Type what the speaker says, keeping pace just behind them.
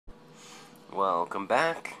Welcome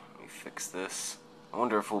back. We fixed this. I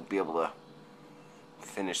wonder if we'll be able to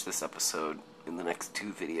finish this episode in the next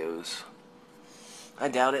 2 videos. I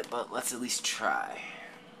doubt it, but let's at least try.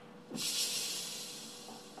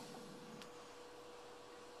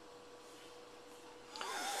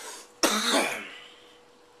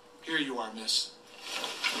 Here you are, miss.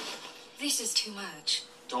 This is too much.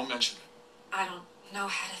 Don't mention it. I don't know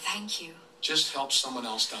how to thank you. Just help someone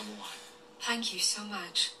else down the line. Thank you so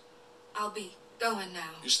much. I'll be going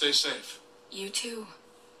now. You stay safe. You too.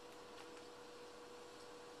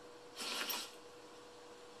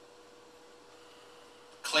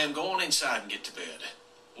 Clem, go on inside and get to bed.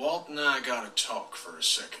 Walt and I gotta talk for a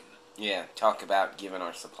second. Yeah, talk about giving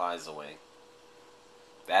our supplies away.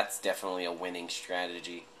 That's definitely a winning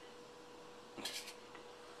strategy.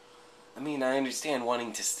 I mean, I understand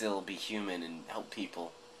wanting to still be human and help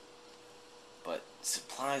people, but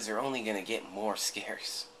supplies are only gonna get more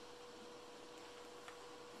scarce.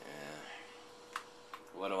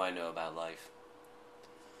 What do I know about life?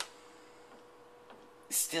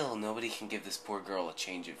 Still, nobody can give this poor girl a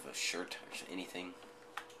change of a shirt or anything.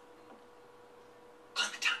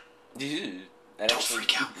 Clementine. Dude, Don't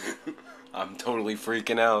freak out. I'm totally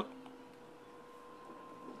freaking out.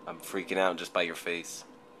 I'm freaking out just by your face.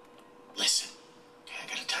 Listen, I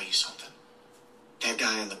gotta tell you something. That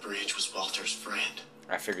guy on the bridge was Walter's friend.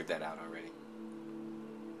 I figured that out already.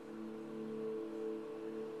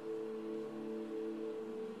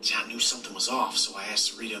 See, I knew something was off, so I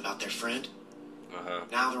asked Sarita about their friend. Uh-huh.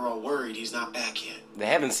 Now they're all worried he's not back yet. They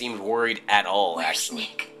haven't seemed worried at all, Where's actually.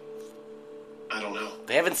 Nick? I don't know.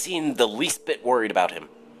 They haven't seemed the least bit worried about him.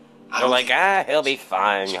 I They're don't like, think- he'll be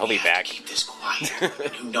fine, So he'll we be have back. to keep this quiet.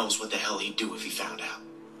 And who knows what the hell he'd do if he found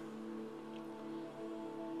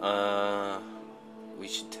out. We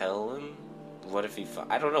should tell him? What if he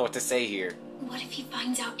I don't know what to say here. What if he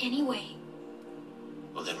finds out anyway?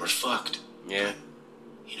 Well, then we're fucked. Yeah.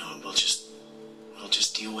 You know, we'll just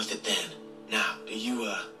deal with it then. Now, do you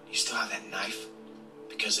still have that knife?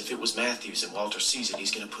 Because if it was Matthews and Walter sees it,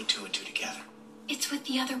 he's gonna put 2 and 2 together. It's with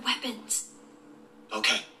the other weapons.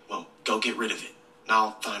 Okay, well, go get rid of it. And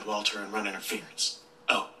I'll find Walter and run interference.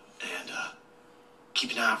 Oh, and,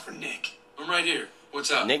 keep an eye out for Nick. I'm right here.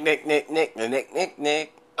 What's up? Nick.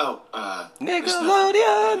 Oh,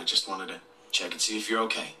 Nickelodeon! I just wanted to check and see if you're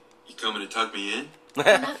okay. You coming to tuck me in?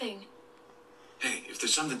 Nothing. Hey, if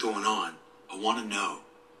there's something going on, I want to know.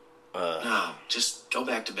 No, just go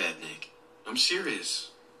back to bed, Nick. I'm serious.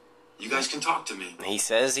 You guys can talk to me. He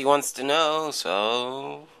says he wants to know,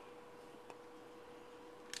 so...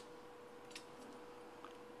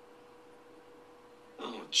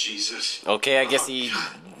 Oh, Jesus. Okay, I guess he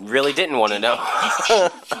really didn't want to know.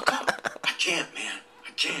 Fuck up. I can't, man.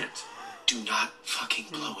 I can't. Do not fucking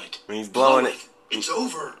blow it. He's blowing it. It's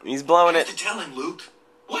over. He's blowing I have it. to tell him, Luke.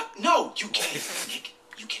 What? No, you can't, Nick.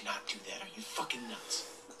 You cannot do that. Are you fucking nuts?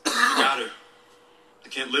 Got her. I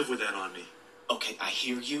can't live with that on me. Okay, I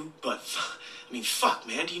hear you, but fuck,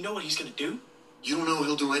 man. Do you know what he's gonna do? You don't know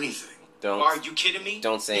he'll do anything. Are Don't. you kidding me?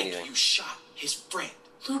 Don't say Nick, anything. You shot his friend.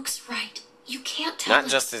 Luke's right. You can't tell Not him.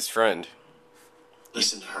 just his friend.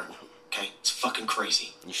 Listen to her, okay? It's fucking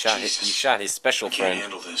crazy. You shot his special I can't friend.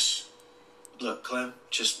 handle this. Look, Clem,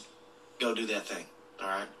 just go do that thing, all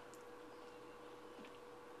right?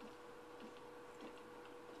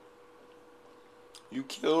 You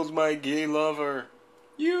killed my gay lover.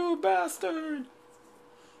 You bastard.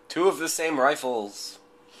 2 of the same rifles.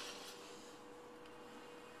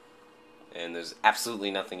 And there's absolutely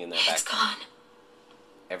nothing in that It's backpack. gone.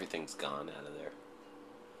 Everything's gone out of there.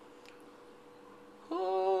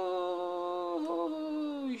 Oh,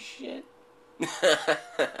 shit.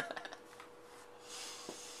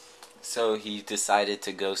 So he decided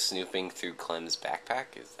to go snooping through Clem's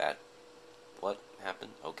backpack? Is that what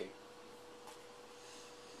happened? Okay.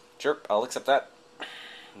 Sure, I'll accept that.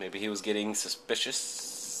 Maybe he was getting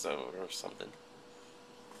suspicious or something.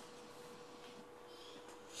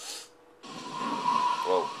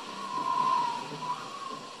 Whoa.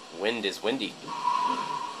 Wind is windy.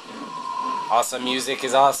 Awesome music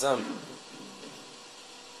is awesome.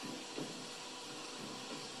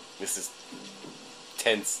 This is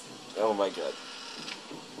tense. Oh my god.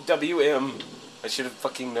 WM. I should have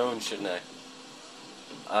fucking known, shouldn't I?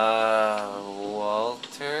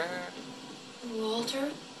 Walter?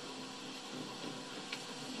 Walter?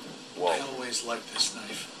 Whoa. I always liked this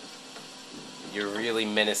knife. You're really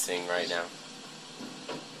menacing right now.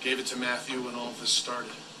 Gave it to Matthew when all of this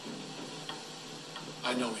started.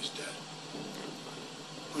 I know he's dead.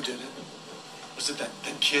 Who did it? Was it that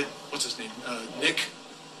kid? What's his name? Nick?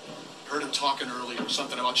 Heard him talking earlier,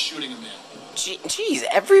 something about shooting a man. Jeez,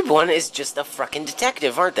 everyone is just a fucking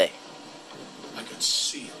detective, aren't they? I could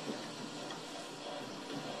see it.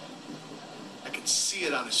 I could see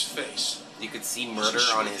it on his face. You could see murder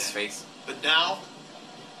on his face. But now,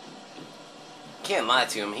 Can't lie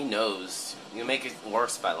to him, he knows. You make it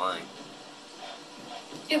worse by lying.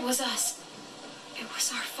 It was us. It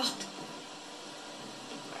was our fault.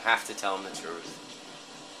 I have to tell him the truth.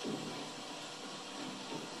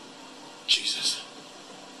 Jesus.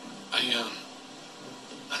 I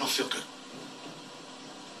don't feel good.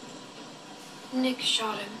 Nick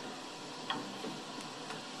shot him.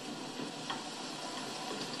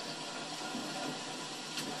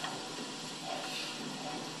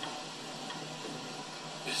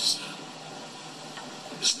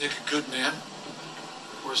 Is Nick a good man?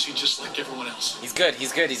 Or is he just like everyone else? He's good,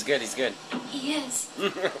 he's good, he's good, he's good. He is.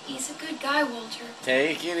 He's a good guy, Walter.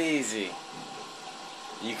 Take it easy.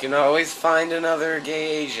 You can always find another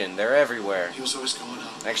gay Asian. They're everywhere. He was always going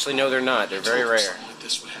out. Actually, no, they're not. They're very rare. Something like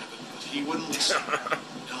this would happen, but he wouldn't listen.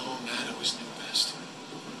 No, Matt always knew best.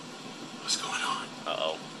 What's going on?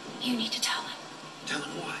 Uh-oh. You need to tell him Tell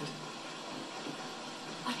him what?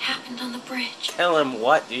 what happened on the bridge. Tell him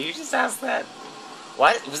what? Did you just ask that?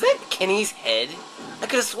 What? Was that Kenny's head? I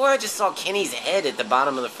could have swore I just saw Kenny's head at the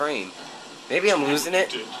bottom of the frame. Maybe I'm losing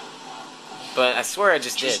it, but I swear I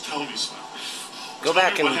just did. Just tell me something. Go Tell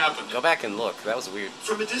back me and what happened. go back and look. That was weird.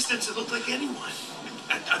 From a distance, it looked like anyone.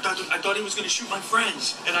 I thought he was going to shoot my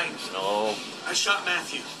friends, and No. I shot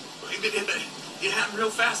Matthew. It happened real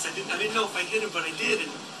fast. I didn't know if I hit him, but I did,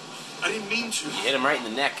 and I didn't mean to. You hit him right in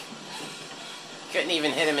the neck. Couldn't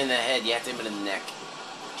even hit him in the head. You have to hit him in the neck.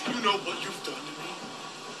 Do you know what you've done to me?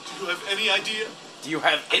 Do you have any idea? Do you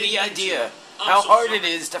have any idea I'm how so hard sorry. it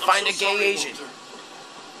is to I'm find so a gay sorry, Asian? Walter.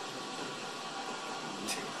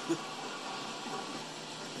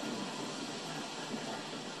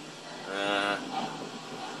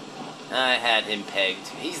 I had him pegged.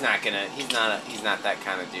 He's not that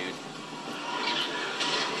kind of dude.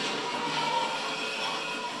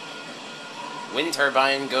 Wind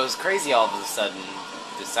turbine goes crazy all of a sudden.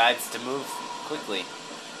 Decides to move quickly.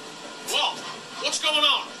 Walt, what's going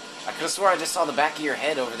on? I could have swore I just saw the back of your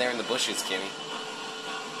head over there in the bushes, Kenny.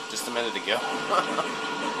 Just a minute ago.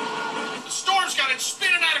 The storm's got it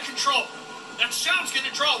spinning out of control. That sound's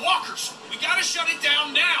gonna draw walkers. We gotta shut it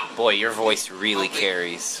down now. Boy, your voice really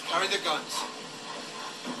carries. Carry the guns.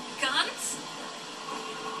 Guns?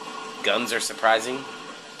 Guns are surprising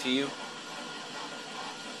to you?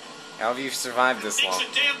 How have you survived this long?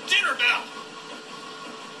 It's a damn dinner bell.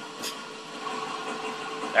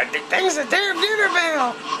 That thing's a damn dinner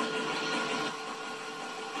bell!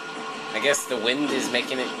 I guess the wind is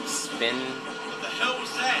making it spin. What the hell was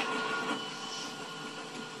that?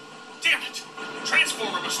 Damn it!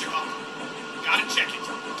 Transformer must have gone. Gotta check it.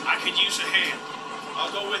 I could use a hand.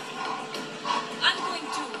 I'll go with you. I'm going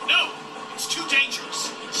to. No! It's too dangerous.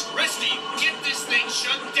 The rest of you, get this thing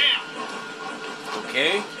shut down.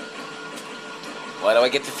 Okay. Why do I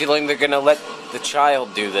get the feeling they're gonna let the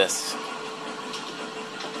child do this?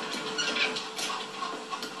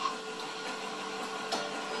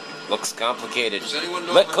 Looks complicated. Does anyone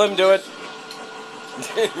know Let how Clem to do do it.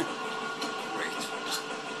 Great.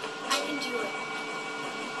 I can do it.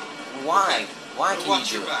 Why? Why can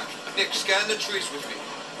Watch you your do it? back. Nick, scan the trees with me.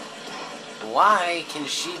 Why can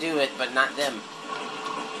she do it but not them?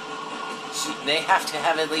 They have to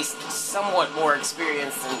have at least somewhat more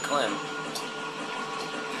experience than Clem.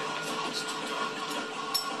 It's too dark.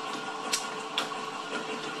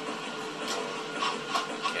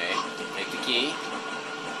 Okay, take the key.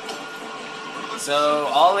 So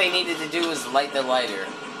all they needed to do was light the lighter.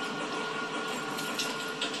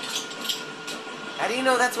 How do you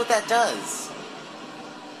know that's what that does?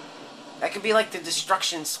 That could be like the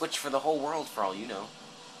destruction switch for the whole world for all you know.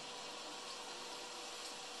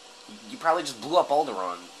 You probably just blew up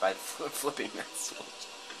Alderaan by flipping that switch.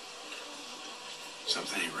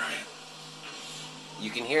 Something ain't right. You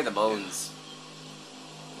can hear the bones.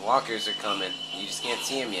 Walkers are coming. You just can't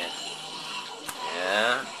see them yet.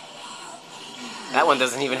 Yeah. That one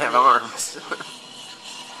doesn't even have arms.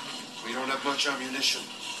 We don't have much ammunition.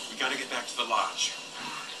 We gotta get back to the lodge.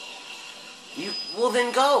 Well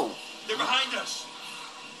then go. They're behind us.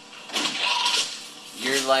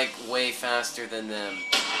 You're like way faster than them.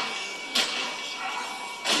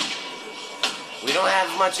 We don't have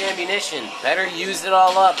much ammunition. Better use it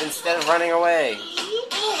all up instead of running away.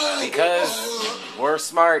 Because we're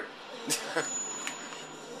smart.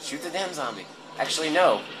 Shoot the damn zombie. Actually,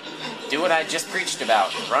 no. Do what I just preached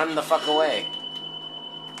about. Run the fuck away.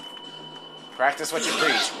 Practice what you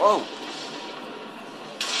preach. Whoa.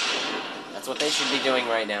 That's what they should be doing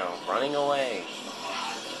right now. Running away.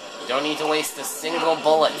 You don't need to waste a single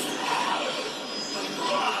bullet.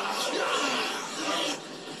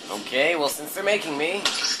 Okay, well, since they're making me...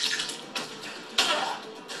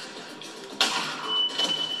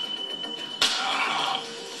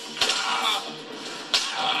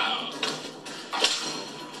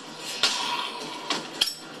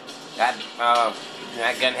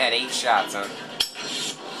 That gun had 8 shots, huh?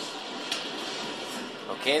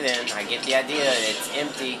 Okay then, I get the idea. It's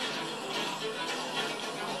empty.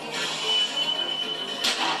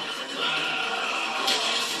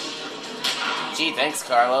 Gee, thanks,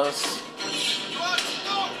 Carlos.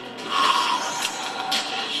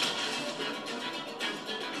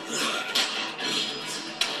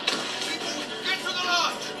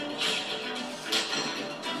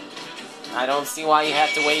 I don't see why you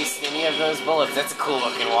have to waste any of those bullets. That's a cool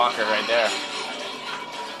looking walker right there.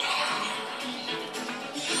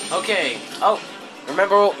 Okay. Oh,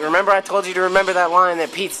 remember I told you to remember that line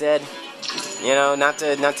that Pete said. You know, not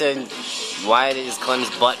to why is Clem's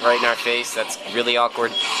butt right in our face? That's really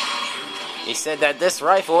awkward. He said that this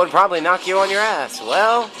rifle would probably knock you on your ass.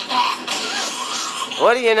 Well,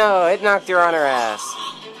 what do you know? It knocked her on her ass.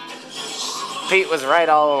 Pete was right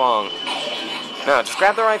all along. No, just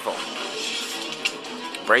grab the rifle.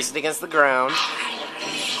 Brace it against the ground.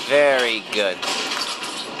 Very good.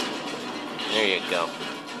 There you go.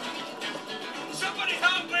 Somebody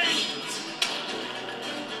help me!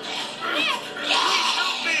 Please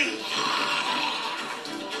help me!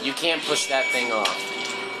 You can't push that thing off.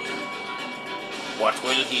 What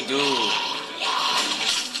will he do?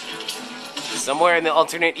 Somewhere in the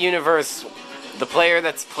alternate universe, the player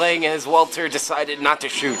that's playing as Walter decided not to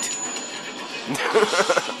shoot.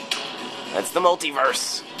 That's the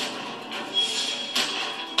multiverse.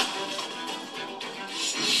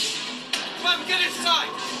 Come on, get inside!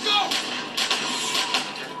 Go!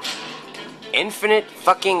 Infinite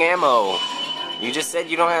fucking ammo. You just said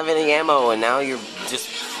you don't have any ammo, and now you're just...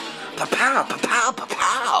 Pa-pow, pa-pow,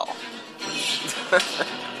 pa-pow.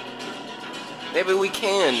 Maybe we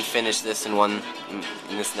can finish this in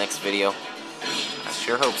this next video. I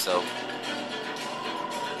sure hope so.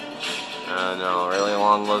 No, really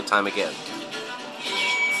long load time again.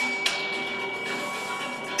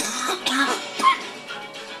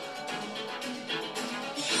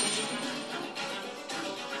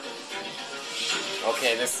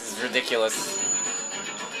 Okay, this is ridiculous.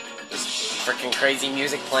 Just freaking crazy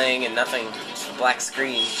music playing and nothing. Just a black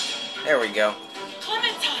screen. There we go.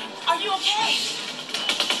 Clementine, are you okay?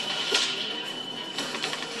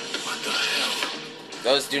 What the hell?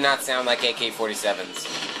 Those do not sound like AK-47s.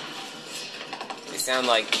 They sound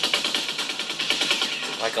like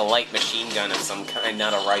a light machine gun of some kind,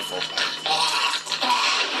 not a rifle.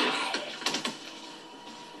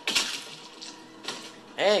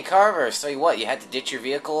 Hey, Carver, so what, you had to ditch your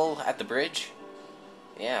vehicle at the bridge?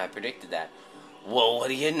 Yeah, I predicted that. Whoa, what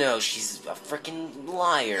do you know? She's a freaking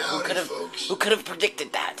liar. Howdy, Who could have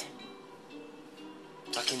predicted that?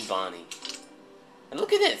 Fucking Bonnie. And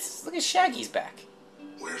look at this. Look at Shaggy's back.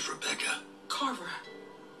 Where's Rebecca? Carver.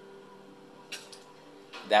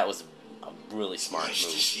 That was a really smart Nice to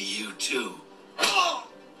move. see you too. Oh!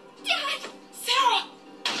 Dad! Sarah!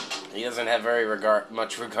 He doesn't have very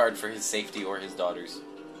much regard for his safety or his daughter's.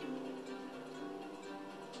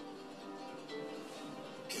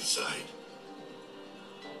 Inside.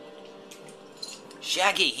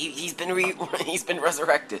 Shaggy, he's been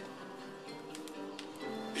resurrected.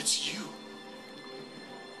 It's you.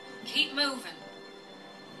 Keep moving.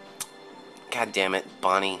 God damn it,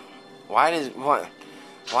 Bonnie. Why do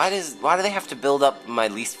they have to build up my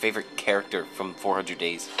least favorite character from 400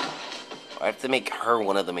 Days? I have to make her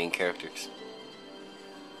one of the main characters.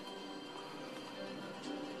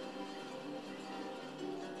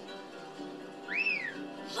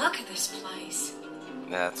 Look at this place.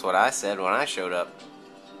 That's what I said when I showed up.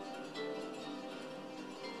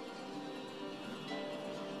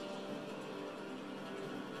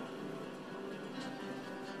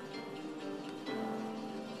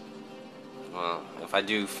 Well, if I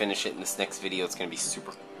do finish it in this next video, it's gonna be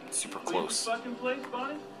super close. This fucking place,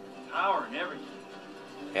 Bonnie? Power and everything.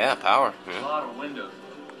 Yeah, power. A Yeah. lot of windows.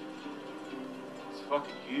 It's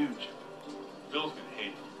fucking huge. Bill's gonna hate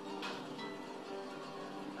it.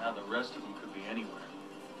 Now the rest of them could be anywhere.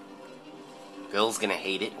 Bill's gonna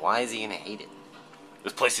hate it. Why is he gonna hate it?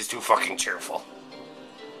 This place is too fucking cheerful.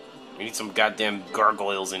 We need some goddamn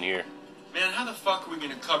gargoyles in here. Man, how the fuck are we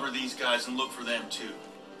gonna cover these guys and look for them too?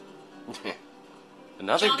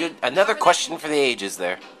 Another question for the ages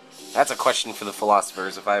there. That's a question for the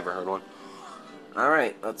philosophers if I ever heard one.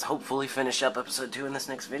 Alright, let's hopefully finish up episode 2 in this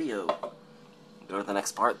next video. go to the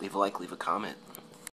next part. Leave a like, leave a comment.